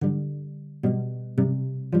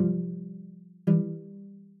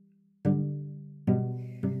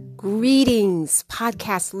Greetings,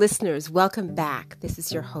 podcast listeners. Welcome back. This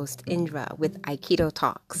is your host, Indra, with Aikido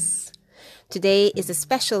Talks. Today is a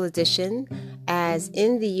special edition, as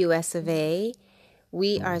in the US of A,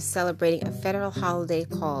 we are celebrating a federal holiday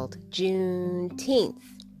called Juneteenth.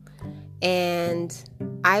 And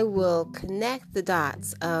I will connect the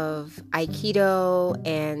dots of Aikido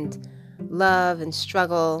and love and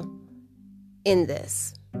struggle in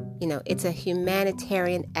this. It's a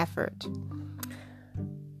humanitarian effort.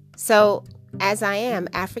 So, as I am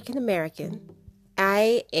African American,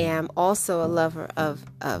 I am also a lover of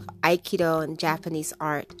Aikido and Japanese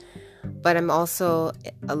art, but I'm also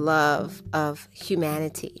a love of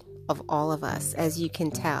humanity, of all of us, as you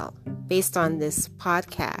can tell, based on this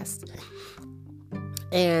podcast.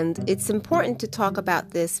 And it's important to talk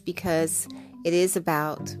about this because it is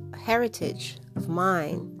about heritage of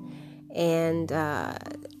mine and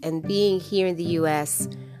being here in the U.S.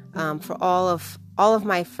 For all of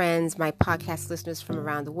my friends, my podcast listeners from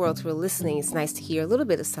around the world who are listening, it's nice to hear a little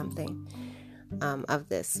bit of something of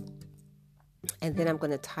this. And then I'm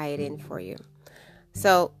going to tie it in for you.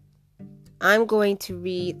 So I'm going to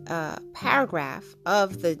read a paragraph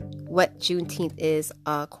of what Juneteenth is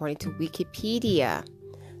according to Wikipedia,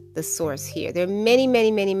 the source here. There are many,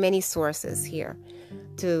 many, many, many sources here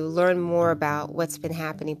to learn more about what's been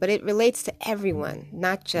happening, but it relates to everyone,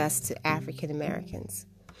 not just to African Americans.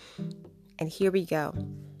 And here we go.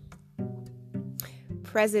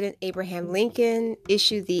 President Abraham Lincoln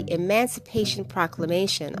issued the Emancipation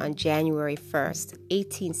Proclamation on January 1st,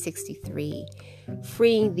 1863,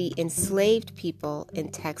 freeing the enslaved people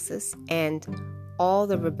in Texas and all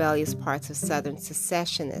the rebellious parts of Southern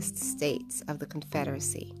secessionist states of the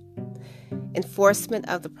Confederacy. Enforcement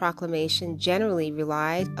of the proclamation generally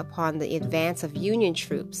relied upon the advance of Union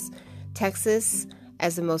troops. Texas,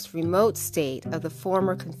 as the most remote state of the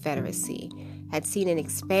former Confederacy, had seen an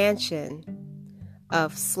expansion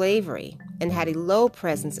of slavery and had a low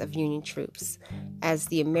presence of Union troops as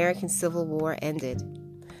the American Civil War ended.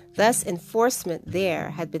 Thus, enforcement there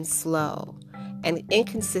had been slow and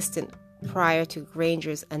inconsistent prior to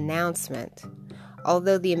Granger's announcement.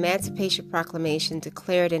 Although the Emancipation Proclamation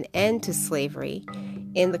declared an end to slavery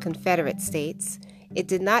in the Confederate States, it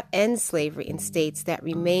did not end slavery in states that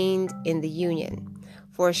remained in the Union.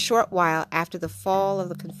 For a short while after the fall of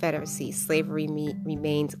the Confederacy, slavery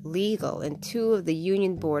remained legal in two of the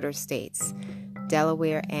Union border states,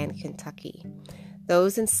 Delaware and Kentucky.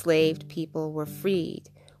 Those enslaved people were freed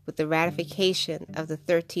with the ratification of the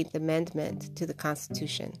 13th Amendment to the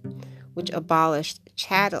Constitution, which abolished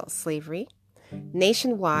chattel slavery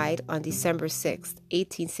nationwide on December 6,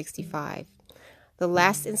 1865. The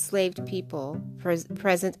last enslaved people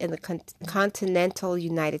present in the continental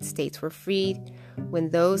United States were freed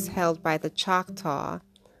when those held by the Choctaw,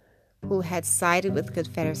 who had sided with the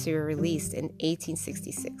Confederacy, were released in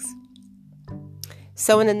 1866.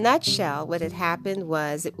 So in a nutshell, what had happened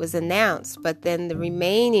was it was announced, but then the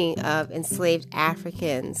remaining of enslaved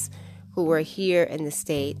Africans who were here in the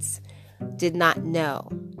States did not know,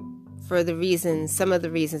 for some of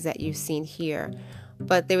the reasons that you've seen here.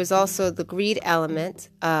 But there was also the greed element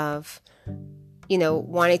of,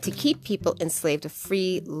 wanting to keep people enslaved, of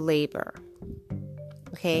free labor.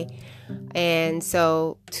 Okay? And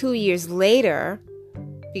so 2 years later,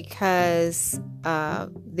 because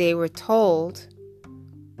they were told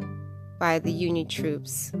by the Union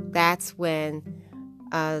troops, that's when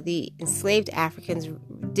the enslaved Africans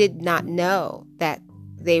did not know that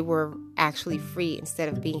they were actually free instead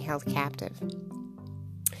of being held captive.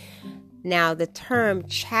 Now, the term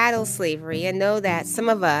chattel slavery, I know that some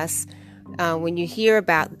of us, when you hear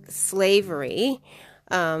about slavery,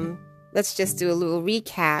 let's just do a little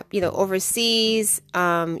recap. Overseas,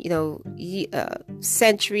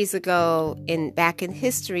 centuries ago, back in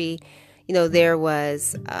history, there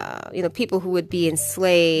was, people who would be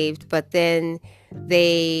enslaved, but then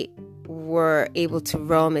they were able to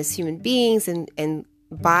roam as human beings and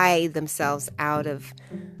buy themselves out of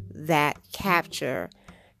that capture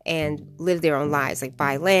and live their own lives, like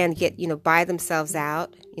buy land, buy themselves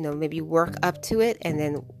out, maybe work up to it and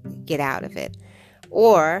then get out of it.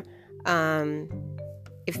 Or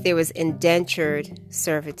if there was indentured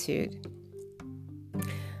servitude.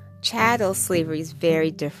 Chattel slavery is very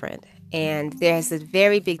different. And there's a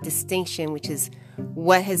very big distinction, which is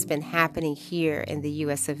what has been happening here in the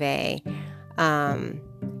US of A. And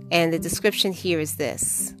the description here is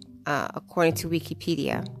this, according to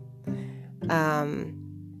Wikipedia.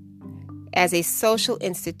 As a social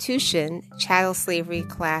institution, chattel slavery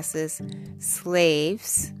classes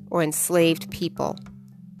slaves or enslaved people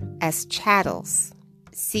as chattels,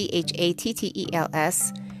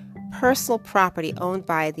 chattels, personal property owned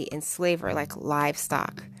by the enslaver, like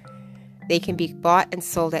livestock. They can be bought and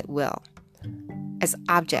sold at will as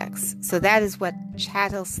objects. So that is what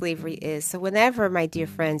chattel slavery is. So whenever, my dear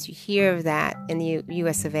friends, you hear of that in the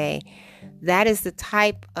US of A, that is the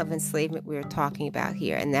type of enslavement we're talking about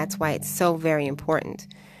here. And that's why it's so very important,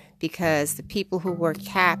 because the people who were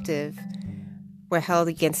captive were held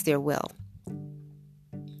against their will.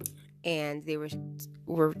 And they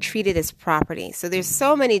were treated as property. So there's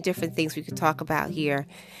so many different things we could talk about here.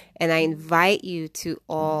 And I invite you to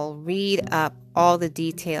all read up all the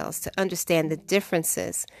details to understand the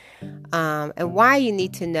differences and why you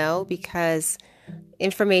need to know, because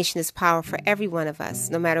information is power for every one of us,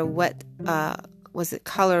 no matter what,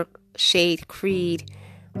 color, shade, creed,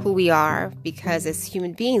 who we are, because as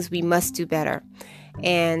human beings, we must do better.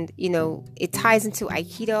 And, it ties into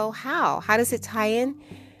Aikido. How does it tie in?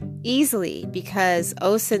 Easily, because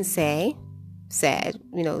O-sensei said,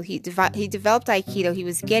 he developed Aikido. He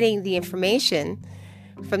was getting the information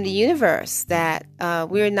from the universe that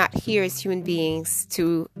we're not here as human beings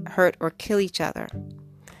to hurt or kill each other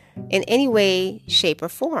in any way, shape, or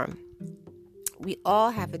form. We all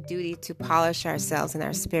have a duty to polish ourselves and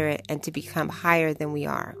our spirit and to become higher than we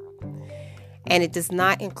are. And it does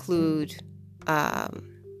not include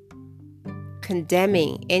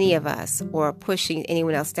condemning any of us or pushing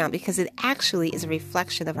anyone else down, because it actually is a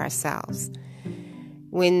reflection of ourselves.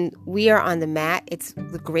 When we are on the mat, it's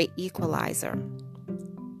the great equalizer.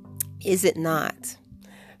 Is it not?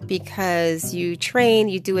 Because you train,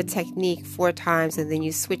 you do a technique 4 times, and then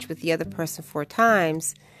you switch with the other person 4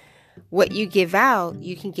 times. What you give out,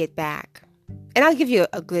 you can get back. And I'll give you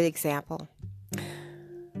a good example.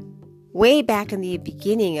 Way back in the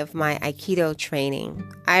beginning of my Aikido training,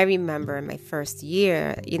 I remember in my first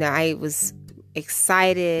year, I was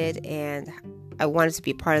excited and I wanted to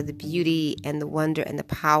be a part of the beauty and the wonder and the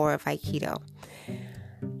power of Aikido.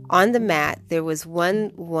 On the mat, there was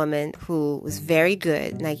one woman who was very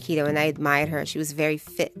good in Aikido, and I admired her. She was very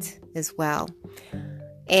fit as well.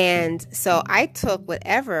 And so I took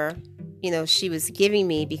whatever, she was giving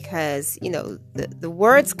me, because, the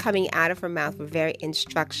words coming out of her mouth were very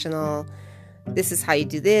instructional. This is how you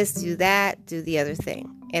do this, do that, do the other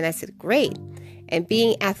thing. And I said, great. And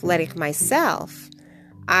being athletic myself,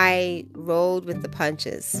 I rolled with the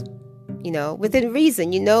punches, within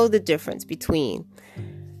reason, the difference between.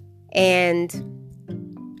 And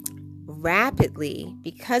rapidly,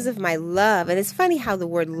 because of my love, and it's funny how the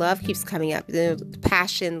word love keeps coming up,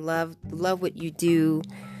 passion, love what you do,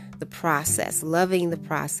 the process, loving the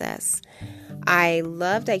process. I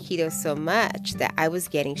loved Aikido so much that I was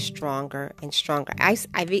getting stronger and stronger. I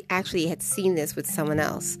actually had seen this with someone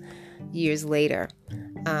else years later,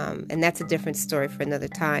 and that's a different story for another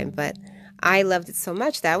time, but I loved it so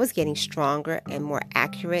much that I was getting stronger and more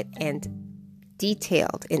accurate and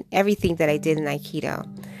detailed in everything that I did in Aikido,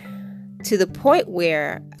 to the point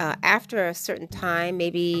where after a certain time,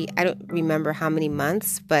 maybe I don't remember how many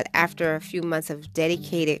months, but after a few months of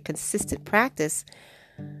dedicated, consistent practice,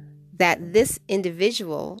 that this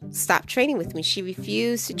individual stopped training with me. She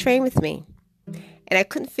refused to train with me, and I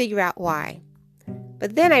couldn't figure out why.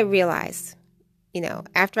 But then I realized,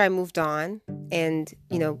 after I moved on and,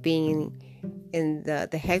 being in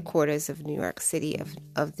the headquarters of New York City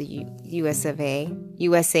of the US of A,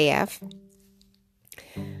 USAF,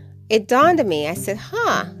 it dawned on me. I said,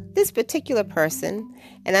 this particular person,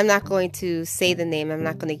 and I'm not going to say the name, I'm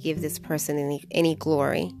not going to give this person any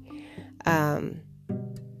glory.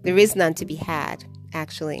 There is none to be had,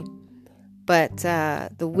 actually. But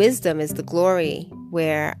the wisdom is the glory,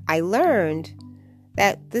 where I learned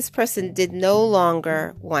that this person did no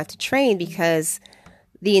longer want to train, because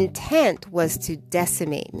the intent was to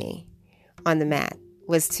decimate me on the mat,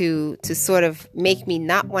 was to sort of make me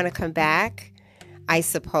not want to come back, I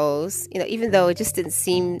suppose, even though it just didn't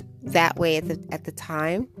seem that way at the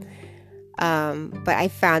time. But I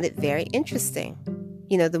found it very interesting.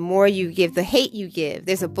 The more you give, the hate you give.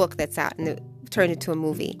 There's a book that's out and it turned into a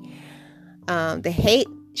movie. The hate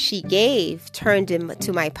she gave turned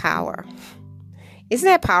into my power. Isn't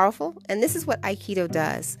that powerful? And this is what Aikido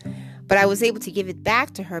does. But I was able to give it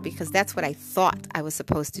back to her because that's what I thought I was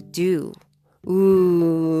supposed to do.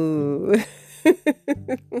 Ooh.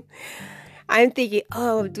 I'm thinking,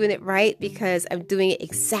 I'm doing it right because I'm doing it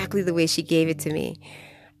exactly the way she gave it to me.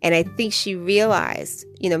 And I think she realized,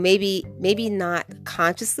 maybe not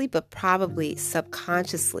consciously, but probably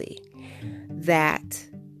subconsciously, that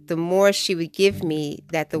the more she would give me,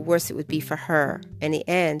 that the worse it would be for her in the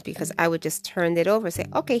end, because I would just turn it over and say,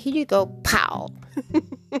 okay, here you go, pow.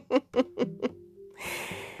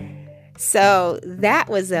 So that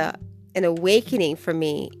was a an awakening for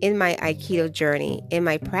me in my Aikido journey, in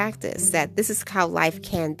my practice, that this is how life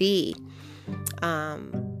can be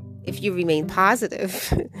if you remain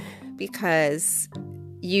positive, because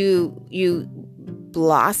you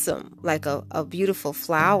blossom like a beautiful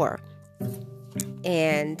flower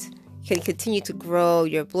and can continue to grow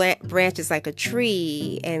your branches like a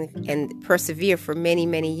tree and persevere for many,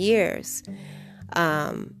 many years,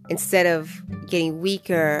 instead of getting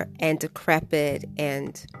weaker and decrepit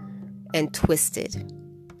and twisted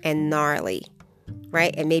and gnarly,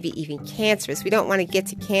 right? And maybe even cancerous. We don't want to get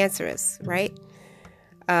to cancerous, right?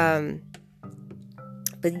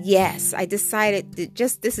 But yes, I decided that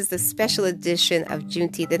this is the special edition of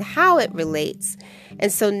Juneteenth and how it relates.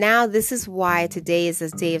 And so now this is why today is a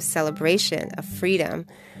day of celebration of freedom,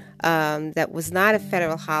 that was not a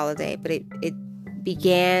federal holiday, but it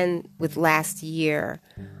began with last year,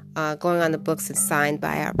 going on the books and signed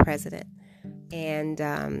by our president.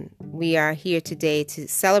 And we are here today to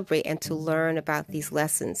celebrate and to learn about these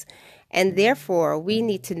lessons. And therefore, we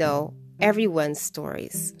need to know everyone's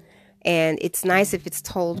stories. And it's nice if it's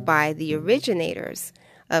told by the originators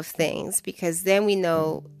of things, because then we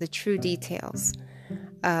know the true details.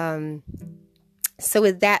 So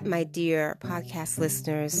with that, my dear podcast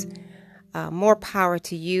listeners, more power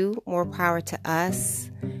to you, more power to us.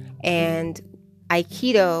 And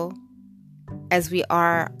Aikido, as we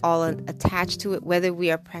are all attached to it, whether we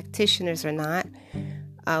are practitioners or not,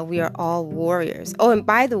 we are all warriors. Oh, and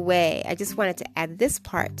by the way, I just wanted to add this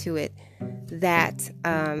part to it, that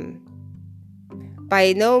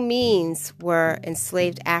by no means were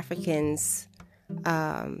enslaved Africans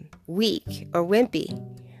weak or wimpy.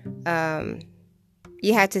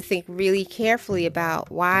 You had to think really carefully about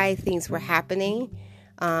why things were happening.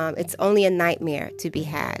 It's only a nightmare to be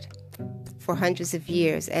had for hundreds of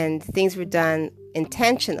years, and things were done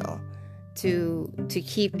intentional to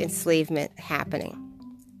keep enslavement happening.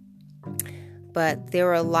 But there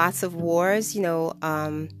were lots of wars.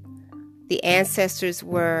 My ancestors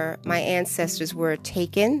were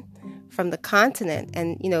taken from the continent,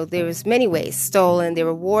 and there was many ways stolen. There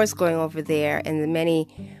were wars going over there, and the many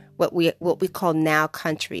what we call now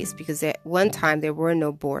countries, because at one time there were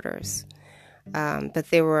no borders, but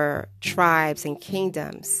there were tribes and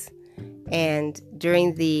kingdoms. And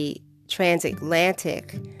during the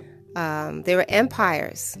transatlantic, there were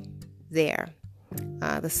empires there.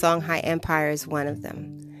 The Songhai Empire is one of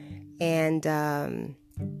them, and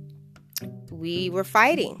we were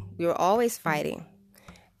fighting. We were always fighting.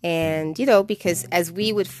 And, because as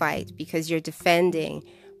we would fight, because you're defending,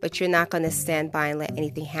 but you're not going to stand by and let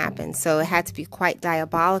anything happen. So it had to be quite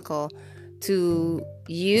diabolical to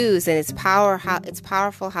use, and it's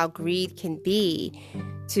powerful how greed can be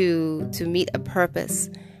to meet a purpose.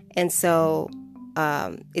 And so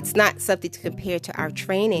it's not something to compare to our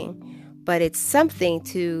training, but it's something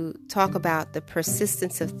to talk about the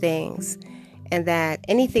persistence of things, and that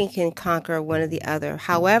anything can conquer one or the other.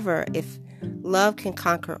 However, if love can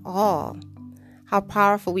conquer all, how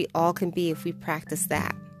powerful we all can be if we practice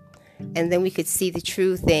that. And then we could see the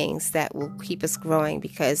true things that will keep us growing,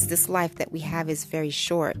 because this life that we have is very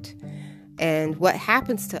short. And what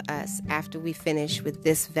happens to us after we finish with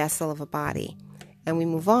this vessel of a body and we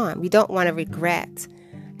move on? We don't want to regret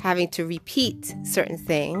having to repeat certain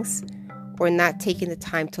things, or not taking the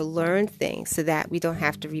time to learn things so that we don't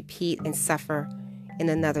have to repeat and suffer in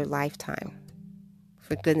another lifetime,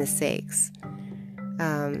 for goodness sakes.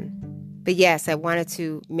 But yes, I wanted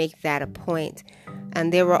to make that a point.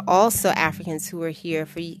 And there were also Africans who were here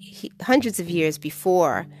for hundreds of years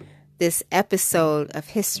before this episode of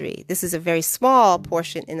history. This is a very small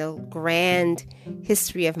portion in a grand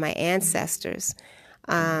history of my ancestors,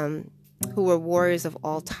 who were warriors of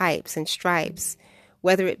all types and stripes,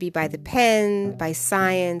 whether it be by the pen, by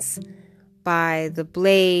science, by the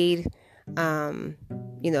blade,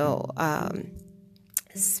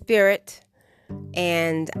 spirit.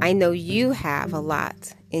 And I know you have a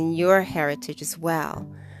lot in your heritage as well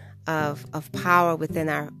of power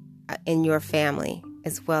in your family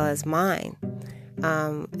as well as mine.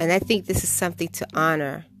 And I think this is something to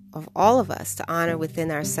honor, of all of us, to honor within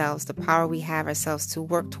ourselves, the power we have ourselves to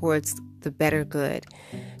work towards the better good,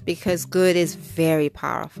 because good is very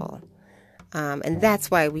powerful. And that's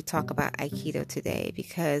why we talk about Aikido today,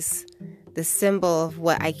 because the symbol of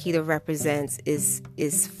what Aikido represents is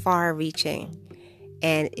far-reaching,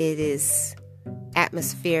 and it is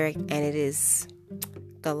atmospheric, and it is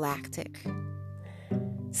galactic.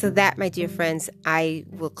 So that, my dear friends, I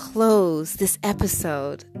will close this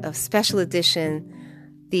episode of Special Edition,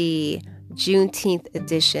 the Juneteenth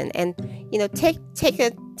edition. And,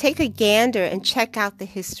 take a gander and check out the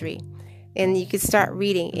history. And you can start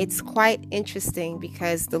reading. It's quite interesting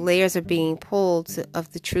because the layers are being pulled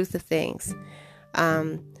of the truth of things.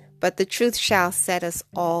 But the truth shall set us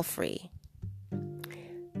all free.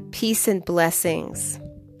 Peace and blessings.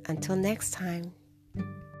 Until next time.